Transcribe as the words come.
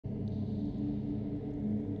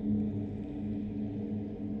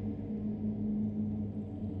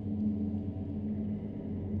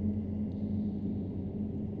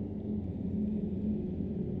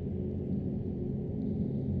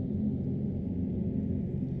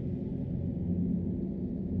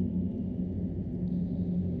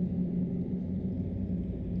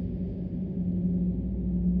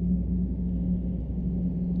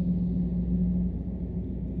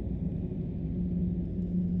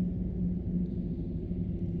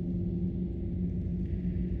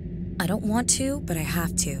don't want to, but I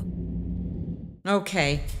have to.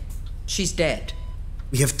 Okay. She's dead.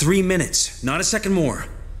 We have 3 minutes, not a second more.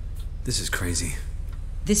 This is crazy.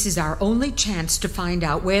 This is our only chance to find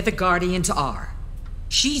out where the Guardians are.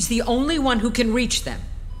 She's the only one who can reach them.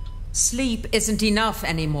 Sleep isn't enough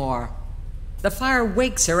anymore. The fire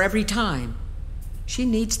wakes her every time. She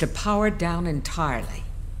needs to power down entirely.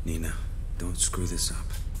 Nina, don't screw this up.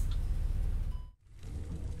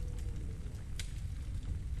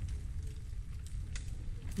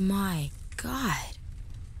 My God.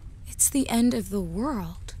 It's the end of the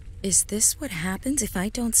world. Is this what happens if I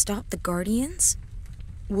don't stop the Guardians?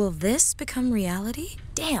 Will this become reality?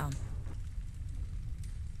 Damn.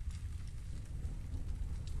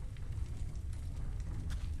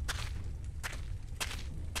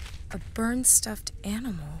 A burned stuffed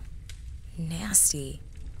animal. Nasty.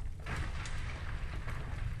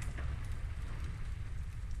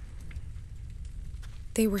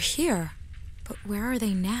 They were here, but where are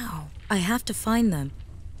they now? I have to find them.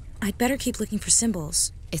 I'd better keep looking for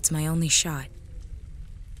symbols. It's my only shot.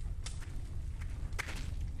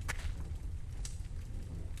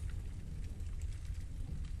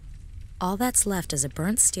 All that's left is a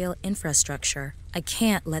burnt steel infrastructure. I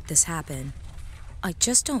can't let this happen. I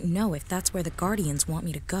just don't know if that's where the Guardians want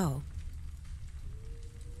me to go.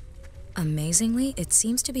 Amazingly, it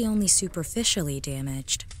seems to be only superficially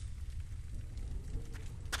damaged.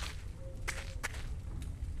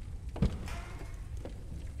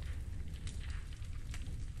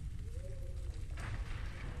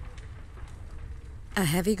 A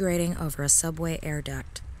heavy grating over a subway air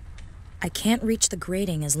duct. I can't reach the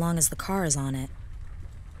grating as long as the car is on it.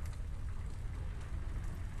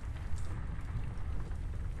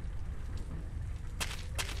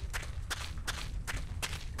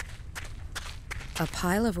 A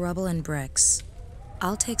pile of rubble and bricks.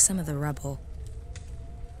 I'll take some of the rubble.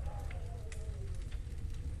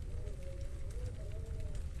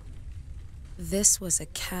 This was a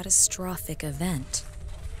catastrophic event.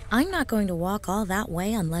 I'm not going to walk all that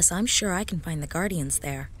way unless I'm sure I can find the Guardians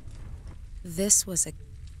there.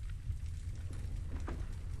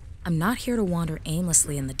 I'm not here to wander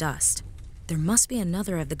aimlessly in the dust. There must be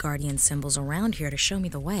another of the Guardian symbols around here to show me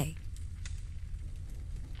the way.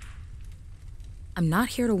 I'm not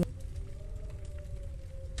here to...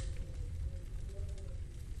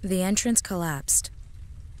 The entrance collapsed.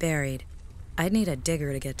 Buried. I'd need a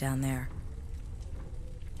digger to get down there.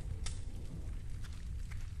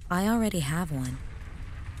 I already have one.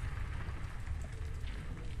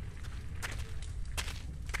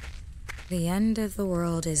 The end of the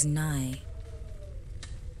world is nigh.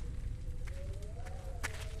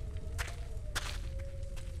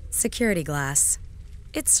 Security glass.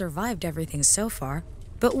 It's survived everything so far,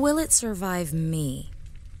 but will it survive me?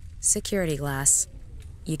 Security glass.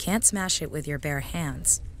 You can't smash it with your bare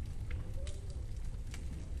hands.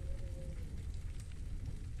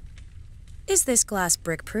 Is this glass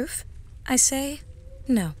brick-proof? I say,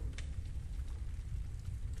 no.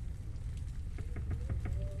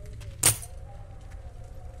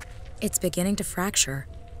 It's beginning to fracture.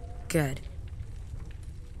 Good.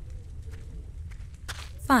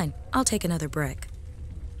 Fine, I'll take another brick.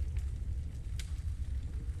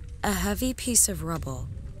 A heavy piece of rubble.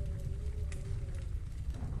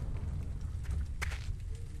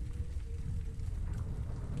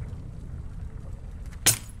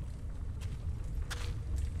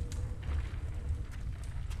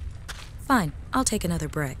 Fine, I'll take another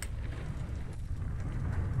brick.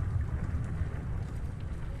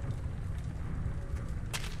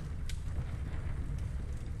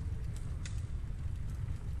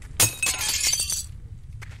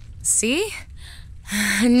 See?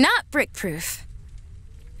 Not brick-proof.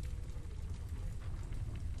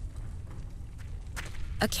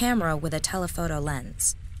 A camera with a telephoto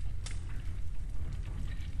lens.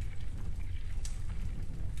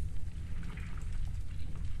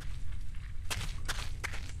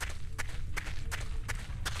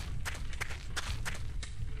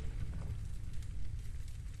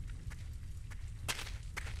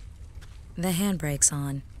 The handbrake's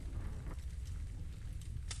on.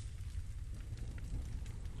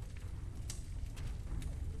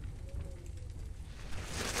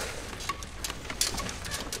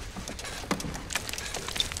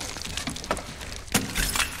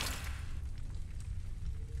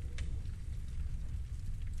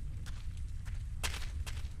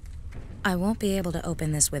 I won't be able to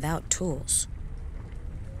open this without tools.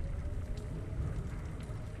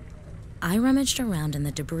 I rummaged around in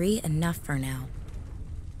the debris enough for now.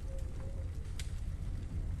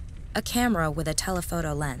 A camera with a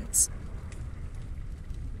telephoto lens.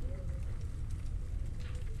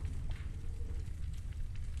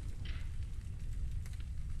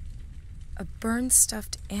 A burned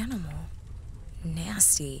stuffed animal.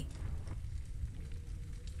 Nasty.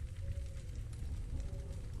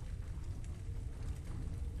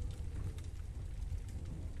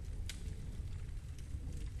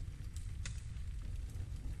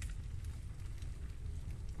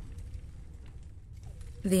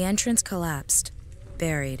 The entrance collapsed.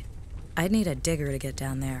 Buried. I'd need a digger to get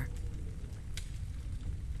down there.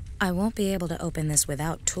 I won't be able to open this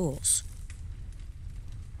without tools.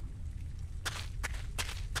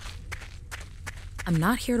 I'm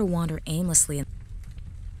not here to wander aimlessly.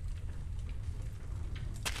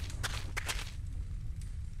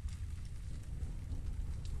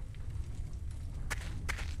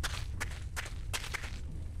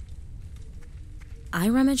 I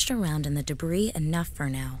rummaged around in the debris enough for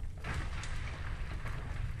now.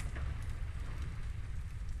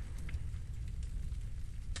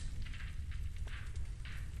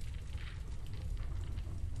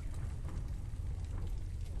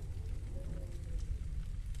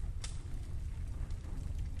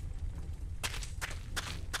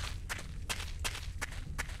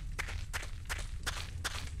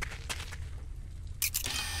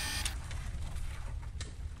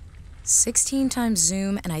 "16 times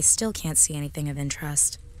zoom, and I still can't see anything of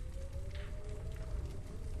interest.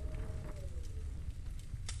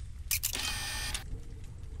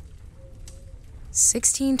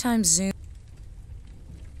 "16 times zoom.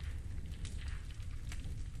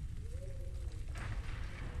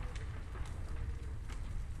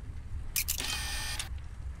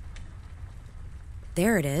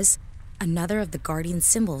 There it is. Another of the Guardian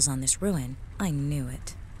symbols on this ruin. I knew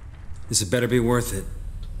it. This had better be worth it.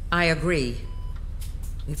 I agree.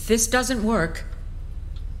 If this doesn't work...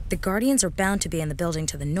 The Guardians are bound to be in the building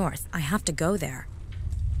to the north. I have to go there.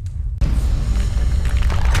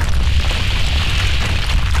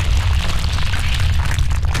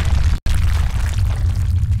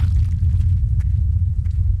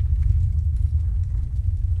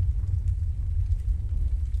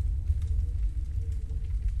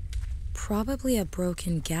 Probably a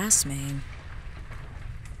broken gas main.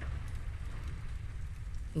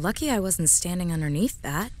 Lucky I wasn't standing underneath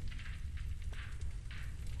that.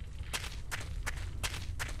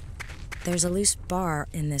 There's a loose bar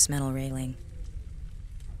in this metal railing.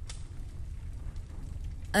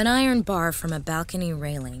 An iron bar from a balcony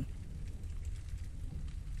railing.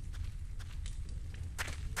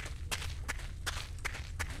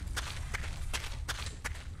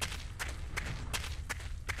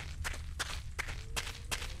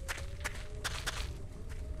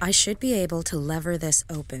 I should be able to lever this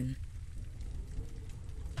open.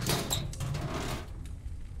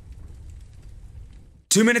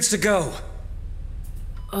 Two minutes to go.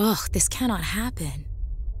 Ugh, this cannot happen.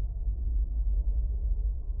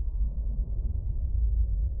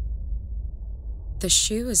 The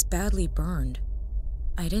shoe is badly burned.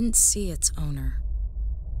 I didn't see its owner.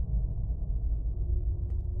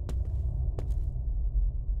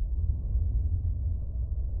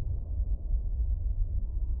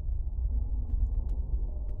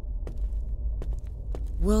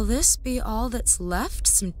 Will this be all that's left?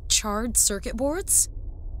 Some charred circuit boards?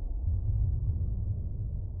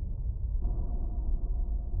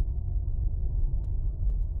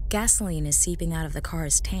 Gasoline is seeping out of the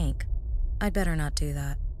car's tank. I'd better not do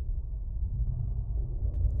that.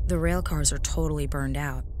 The rail cars are totally burned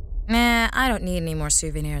out. Nah, I don't need any more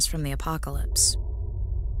souvenirs from the apocalypse.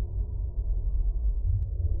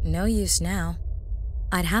 No use now.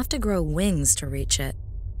 I'd have to grow wings to reach it.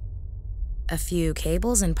 A few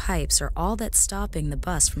cables and pipes are all that's stopping the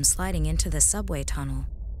bus from sliding into the subway tunnel.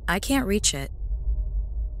 I can't reach it.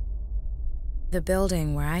 The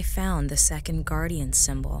building where I found the second Guardian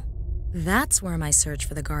symbol. That's where my search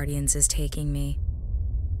for the Guardians is taking me.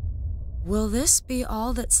 Will this be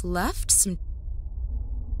all that's left?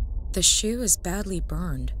 The shoe is badly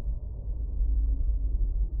burned.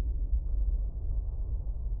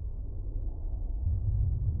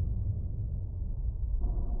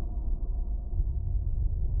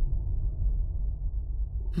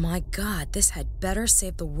 My God, this had better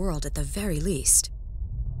save the world at the very least.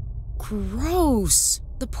 Gross!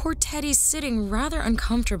 The poor Teddy's sitting rather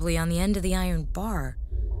uncomfortably on the end of the iron bar.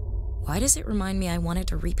 Why does it remind me I wanted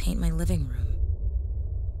to repaint my living room?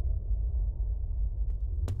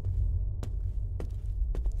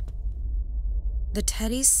 The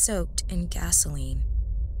Teddy's soaked in gasoline.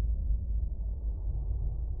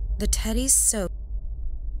 The Teddy's soaked.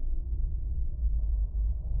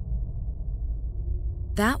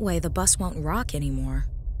 That way the bus won't rock anymore.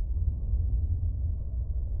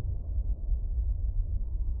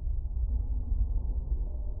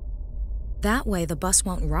 That way the bus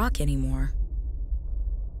won't rock anymore.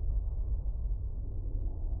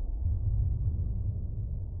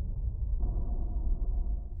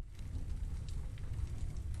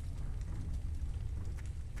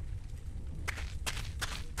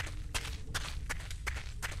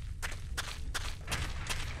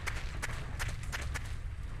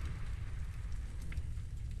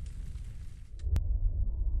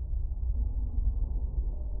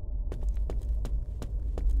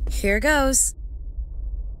 Here goes.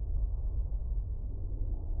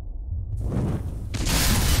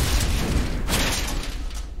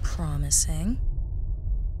 Promising.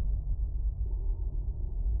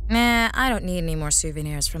 Nah, I don't need any more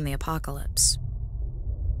souvenirs from the apocalypse.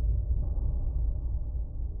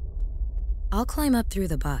 I'll climb up through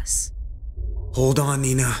the bus. Hold on,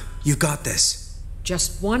 Nina. You got this.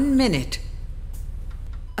 Just 1 minute.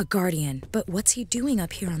 A guardian, but what's he doing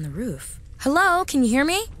up here on the roof? Hello, can you hear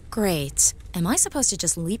me? Great. Am I supposed to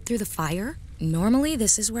just leap through the fire? Normally,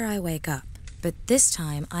 this is where I wake up, but this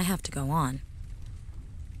time I have to go on.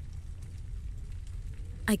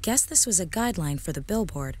 I guess this was a guideline for the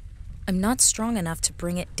billboard. I'm not strong enough to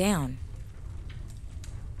bring it down.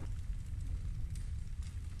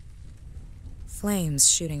 Flames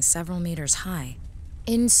shooting several meters high.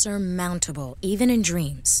 Insurmountable, even in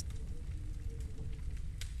dreams.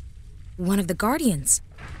 One of the Guardians.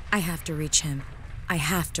 I have to reach him. I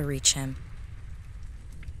have to reach him.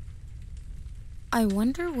 I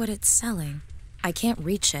wonder what it's selling. I can't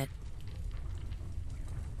reach it.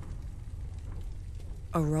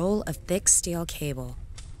 A roll of thick steel cable.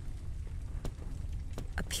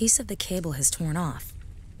 A piece of the cable has torn off.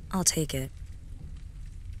 I'll take it.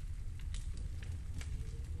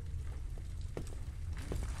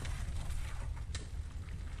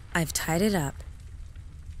 I've tied it up.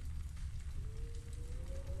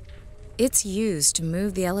 It's used to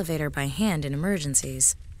move the elevator by hand in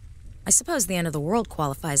emergencies. I suppose the end of the world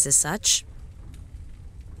qualifies as such.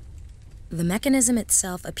 The mechanism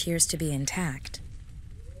itself appears to be intact.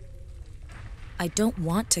 I don't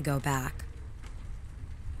want to go back.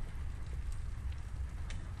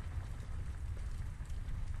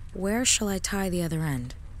 Where shall I tie the other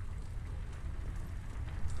end?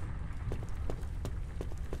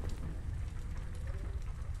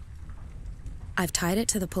 I've tied it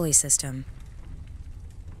to the pulley system.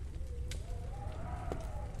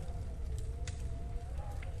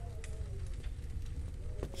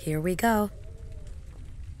 Here we go.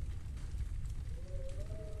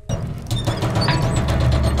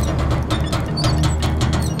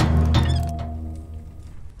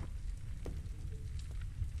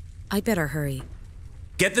 I'd better hurry.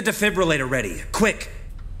 Get the defibrillator ready, quick!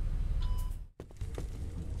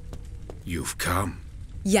 You've come.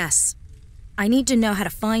 Yes. I need to know how to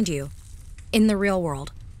find you. In the real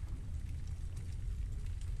world.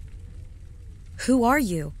 Who are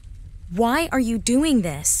you? Why are you doing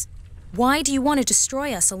this? Why do you want to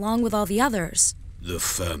destroy us along with all the others? The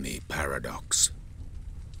Fermi Paradox.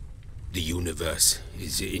 The universe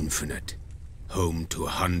is infinite, home to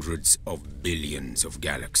hundreds of billions of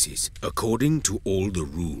galaxies. According to all the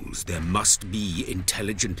rules, there must be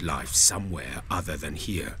intelligent life somewhere other than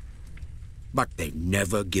here. But they've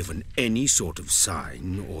never given any sort of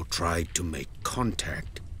sign or tried to make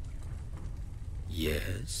contact.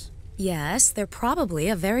 Yes? Yes, they're probably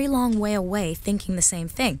a very long way away thinking the same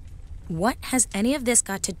thing. What has any of this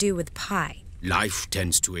got to do with Pi? Life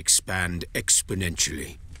tends to expand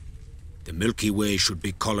exponentially. The Milky Way should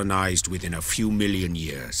be colonized within a few million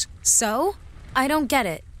years. So? I don't get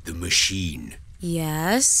it. The machine.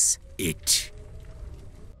 Yes? It.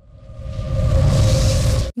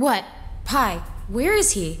 What? Pi, where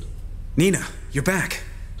is he? Nina, you're back.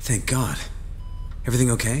 Thank God. Everything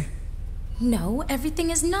okay? No,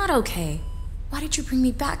 everything is not okay. Why did you bring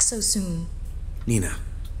me back so soon? Nina,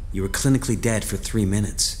 you were clinically dead for 3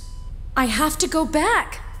 minutes. I have to go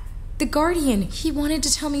back! The Guardian, he wanted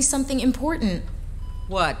to tell me something important.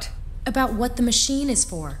 What? About what the machine is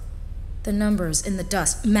for. The numbers in the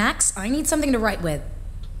dust. Max, I need something to write with.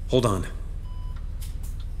 Hold on.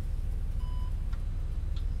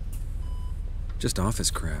 Just office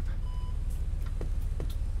crap.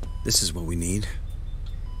 This is what we need.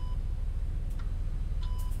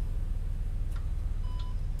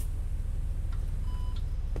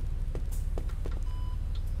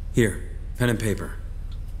 Here, pen and paper.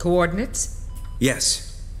 Coordinates?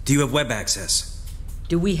 Yes. Do you have web access?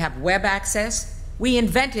 Do we have web access? We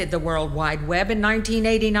invented the World Wide Web in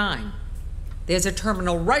 1989. There's a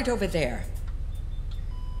terminal right over there.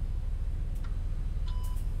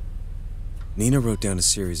 Nina wrote down a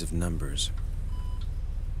series of numbers.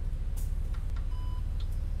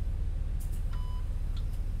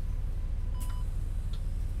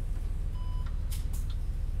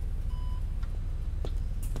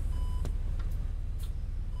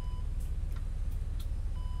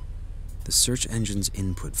 The search engine's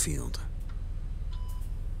input field.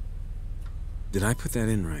 Did I put that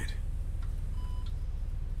in right?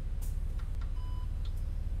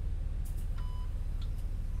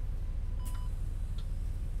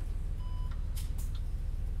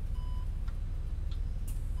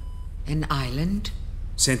 An island?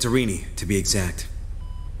 Santorini, to be exact.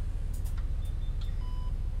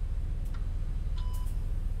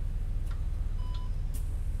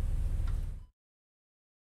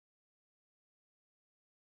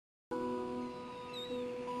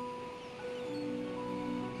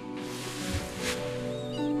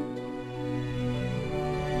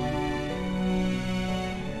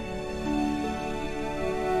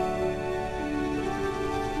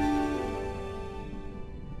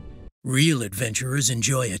 Real adventurers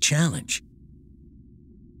enjoy a challenge.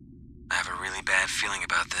 I have a really bad feeling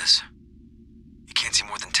about this. You can't see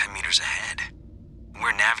more than 10 meters ahead.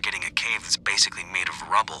 We're navigating a cave that's basically made of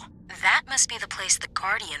rubble. That must be the place the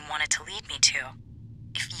Guardian wanted to lead me to.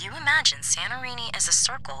 If you imagine Santorini as a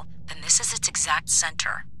circle, then this is its exact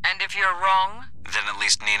center. And if you're wrong? Then at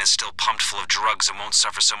least Nina's still pumped full of drugs and won't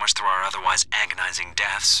suffer so much through our otherwise agonizing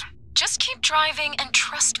deaths. Just keep driving and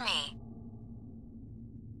trust me.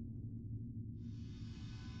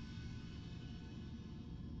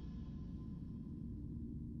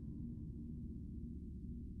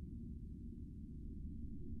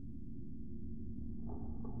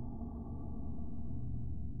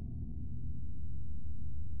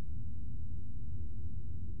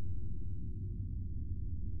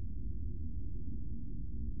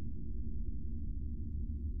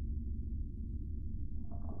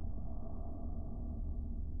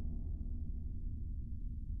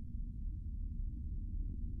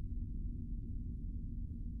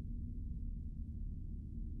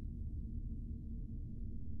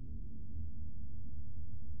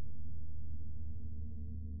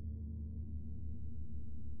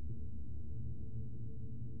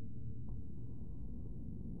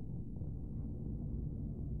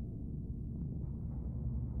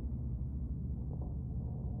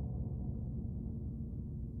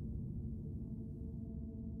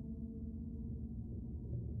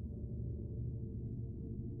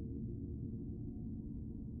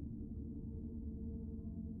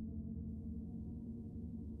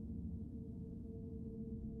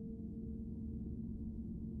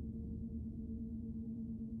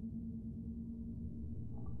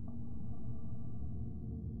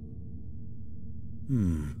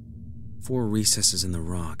 Four recesses in the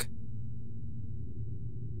rock.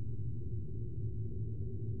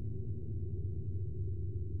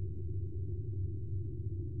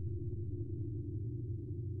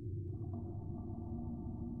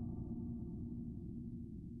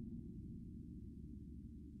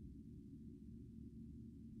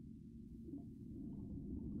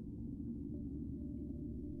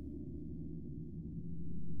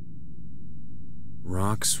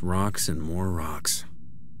 Rocks, rocks, and more rocks.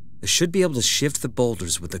 I should be able to shift the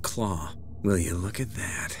boulders with the claw. Will you look at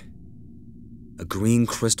that? A green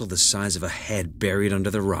crystal the size of a head buried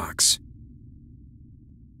under the rocks.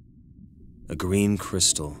 A green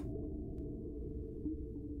crystal.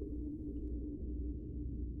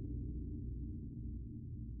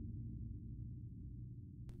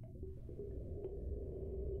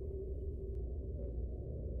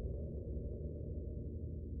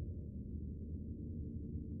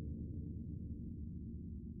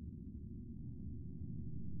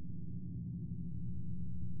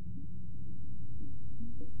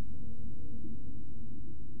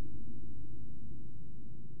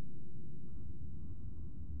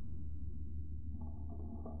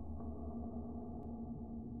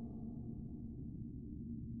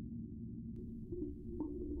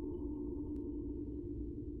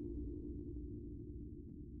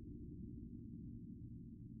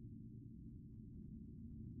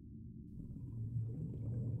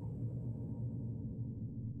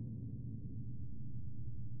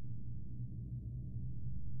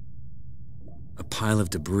 A pile of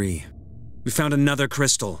debris. We found another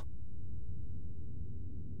crystal.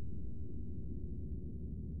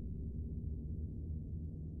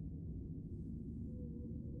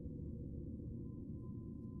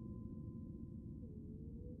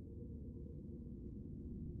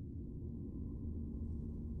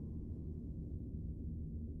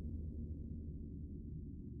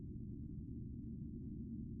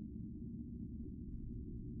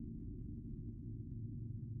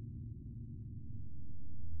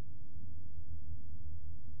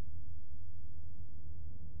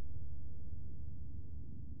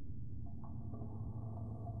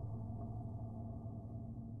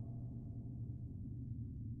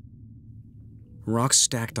 Rocks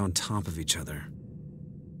stacked on top of each other.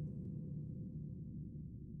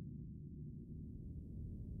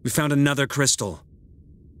 We found another crystal.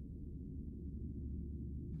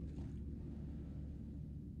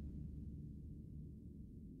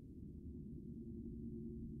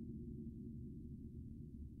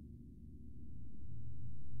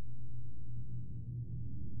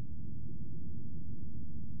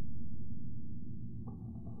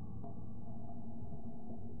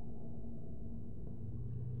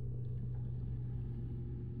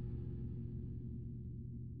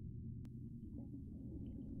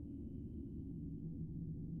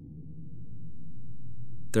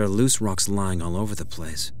 There are loose rocks lying all over the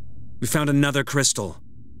place. We found another crystal.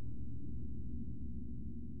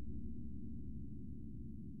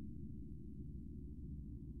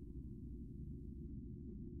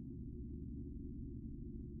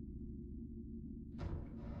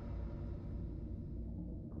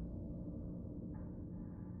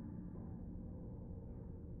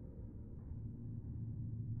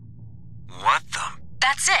 What the?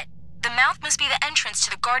 That's it. The mouth must be the entrance to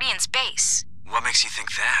the Guardian's base. What makes you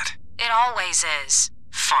think that? It always is.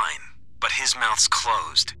 Fine, but his mouth's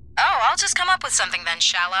closed. Oh, I'll just come up with something then,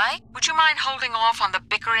 shall I? Would you mind holding off on the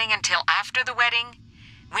bickering until after the wedding?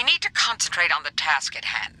 We need to concentrate on the task at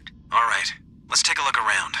hand. All right, let's take a look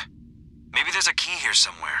around. Maybe there's a key here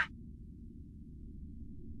somewhere.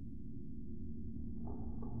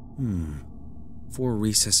 4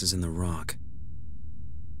 recesses in the rock.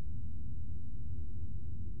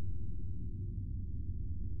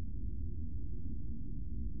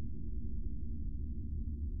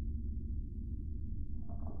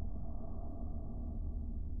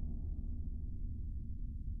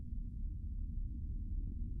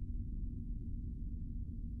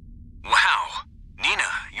 Wow, Nina,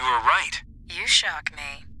 you were right. You shock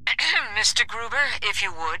me. Mr. Gruber, if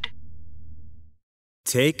you would.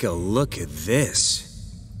 Take a look at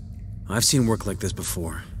this. I've seen work like this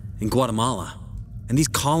before, in Guatemala. And these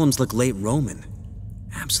columns look late Roman.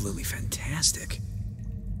 Absolutely fantastic.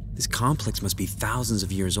 This complex must be thousands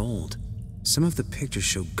of years old. Some of the pictures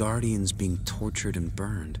show guardians being tortured and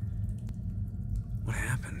burned. What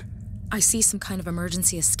happened? I see some kind of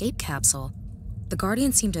emergency escape capsule. The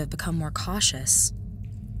Guardians seem to have become more cautious.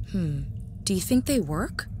 Do you think they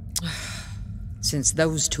work? Since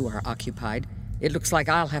those two are occupied, it looks like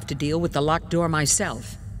I'll have to deal with the locked door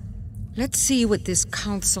myself. Let's see what this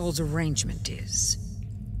council's arrangement is.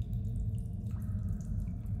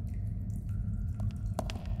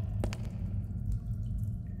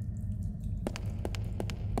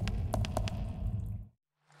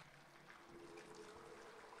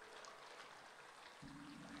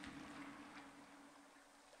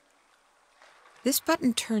 This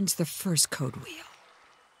button turns the first code wheel.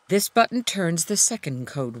 This button turns the second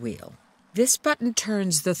code wheel. This button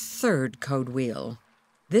turns the third code wheel.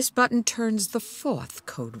 This button turns the fourth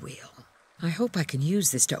code wheel. I hope I can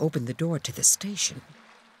use this to open the door to the station.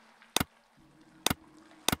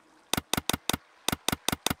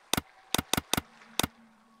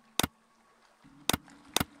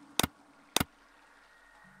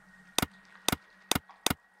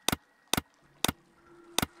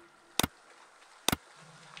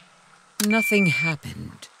 Nothing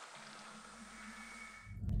happened.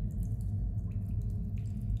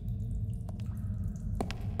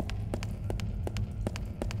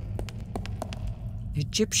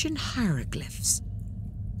 Egyptian hieroglyphs.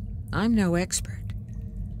 I'm no expert,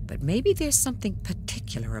 but maybe there's something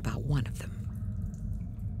particular about one of them.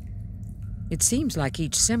 It seems like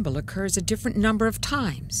each symbol occurs a different number of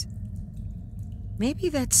times. Maybe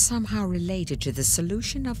that's somehow related to the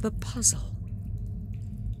solution of the puzzle.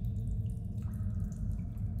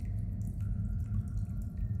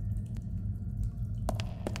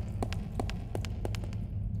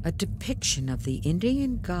 A depiction of the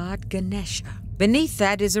Indian god Ganesha. Beneath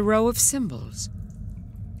that is a row of symbols.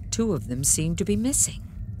 2 of them seem to be missing.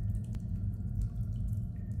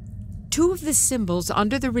 2 of the symbols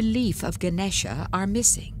under the relief of Ganesha are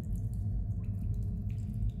missing.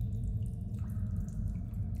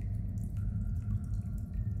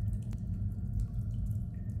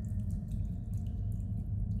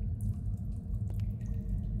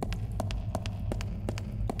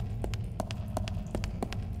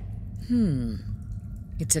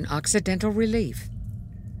 It's an Occidental relief,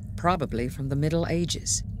 probably from the Middle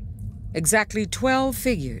Ages. Exactly 12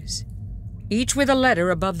 figures, each with a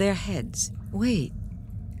letter above their heads. Wait,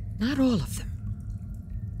 not all of them.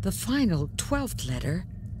 The final 12th letter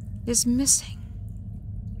is missing.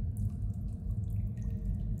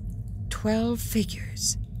 12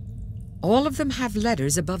 figures. All of them have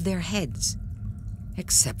letters above their heads,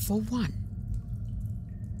 except for one.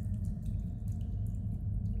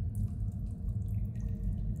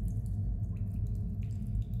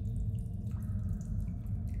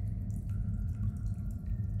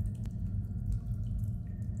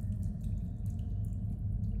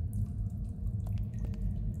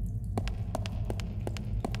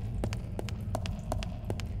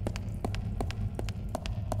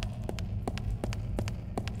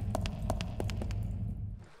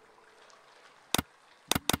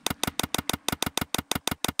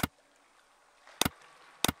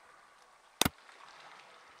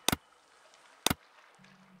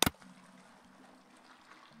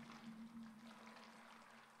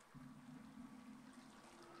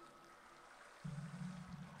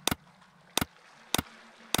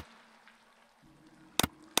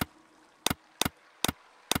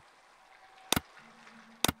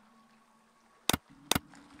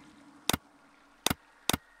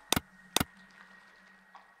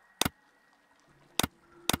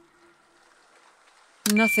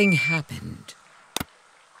 Nothing happened.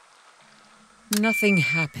 Nothing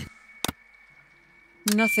happened.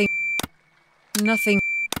 Nothing. Nothing.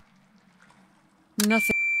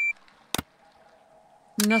 Nothing.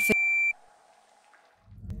 Nothing.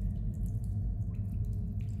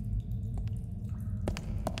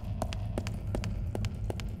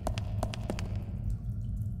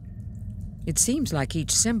 It seems like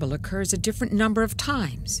each symbol occurs a different number of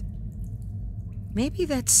times. Maybe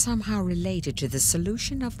that's somehow related to the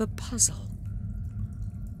solution of the puzzle.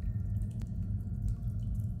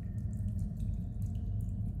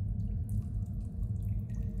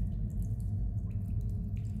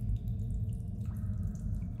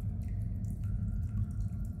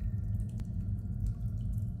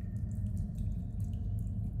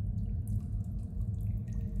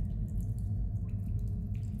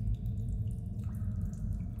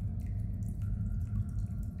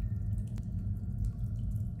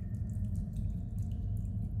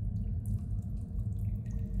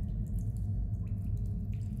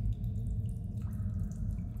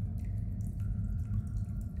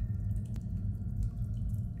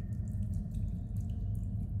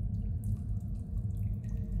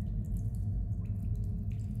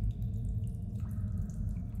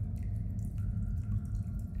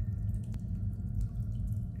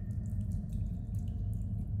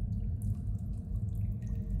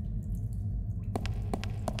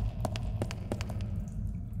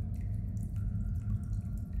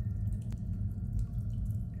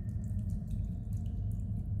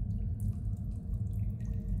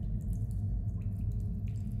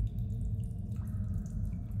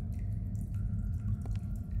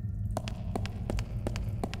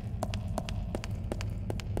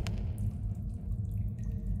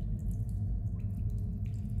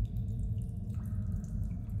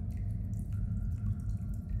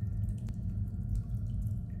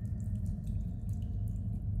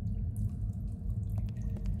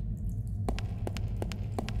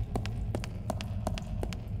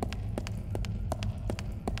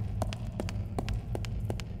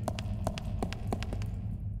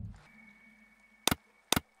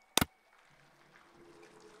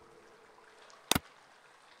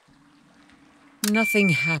 Nothing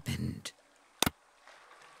happened.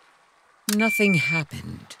 Nothing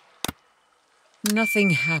happened. Nothing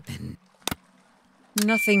happened.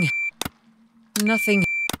 Nothing. Nothing.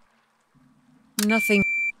 Nothing.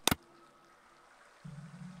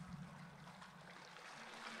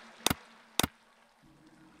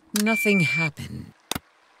 Nothing happened.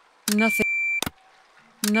 Nothing.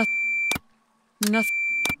 Nothing. Nothing.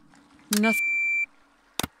 Nothing.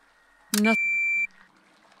 Nothing.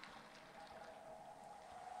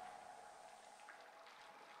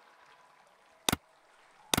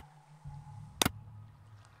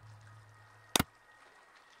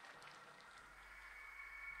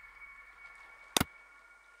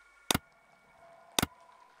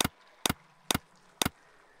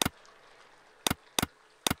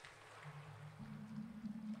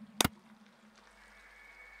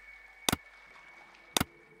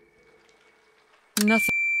 Nothing.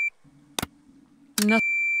 Nothing.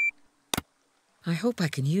 I hope I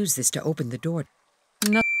can use this to open the door.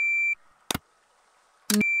 No.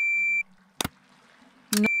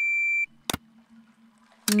 No.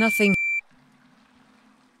 Nothing.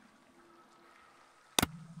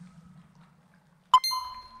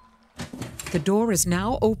 The door is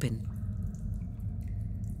now open.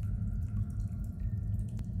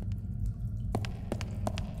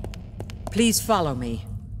 Please follow me.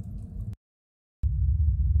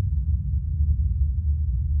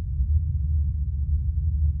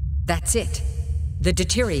 That's it. The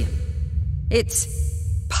deuterium. It's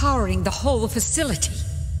powering the whole facility.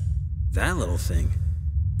 That little thing.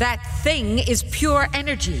 That thing is pure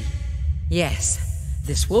energy. Yes,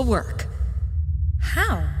 this will work.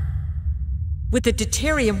 How? With the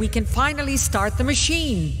deuterium, we can finally start the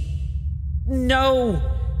machine. No,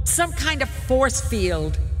 some kind of force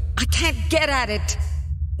field. I can't get at it.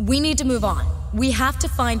 We need to move on. We have to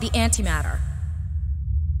find the antimatter.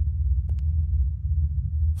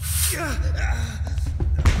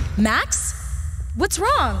 Max? What's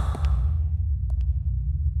wrong?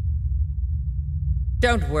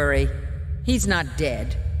 Don't worry. He's not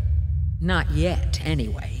dead. Not yet,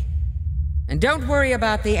 anyway. And don't worry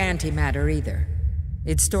about the antimatter either.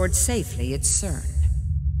 It's stored safely at CERN.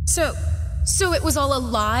 So it was all a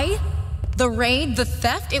lie? The raid, the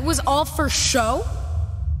theft, it was all for show?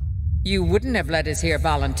 You wouldn't have let us here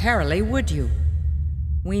voluntarily, would you?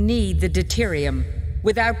 We need the deuterium.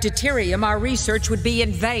 Without deuterium, our research would be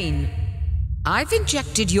in vain. I've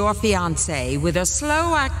injected your fiancé with a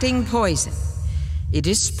slow-acting poison. It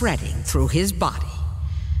is spreading through his body.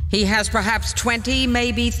 He has perhaps 20,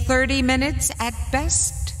 maybe 30 minutes at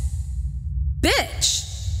best. Bitch!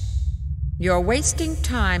 You're wasting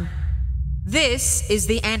time. This is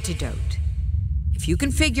the antidote. If you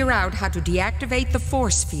can figure out how to deactivate the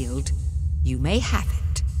force field, you may have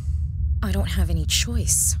it. I don't have any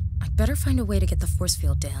choice. I'd better find a way to get the force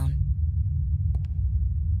field down.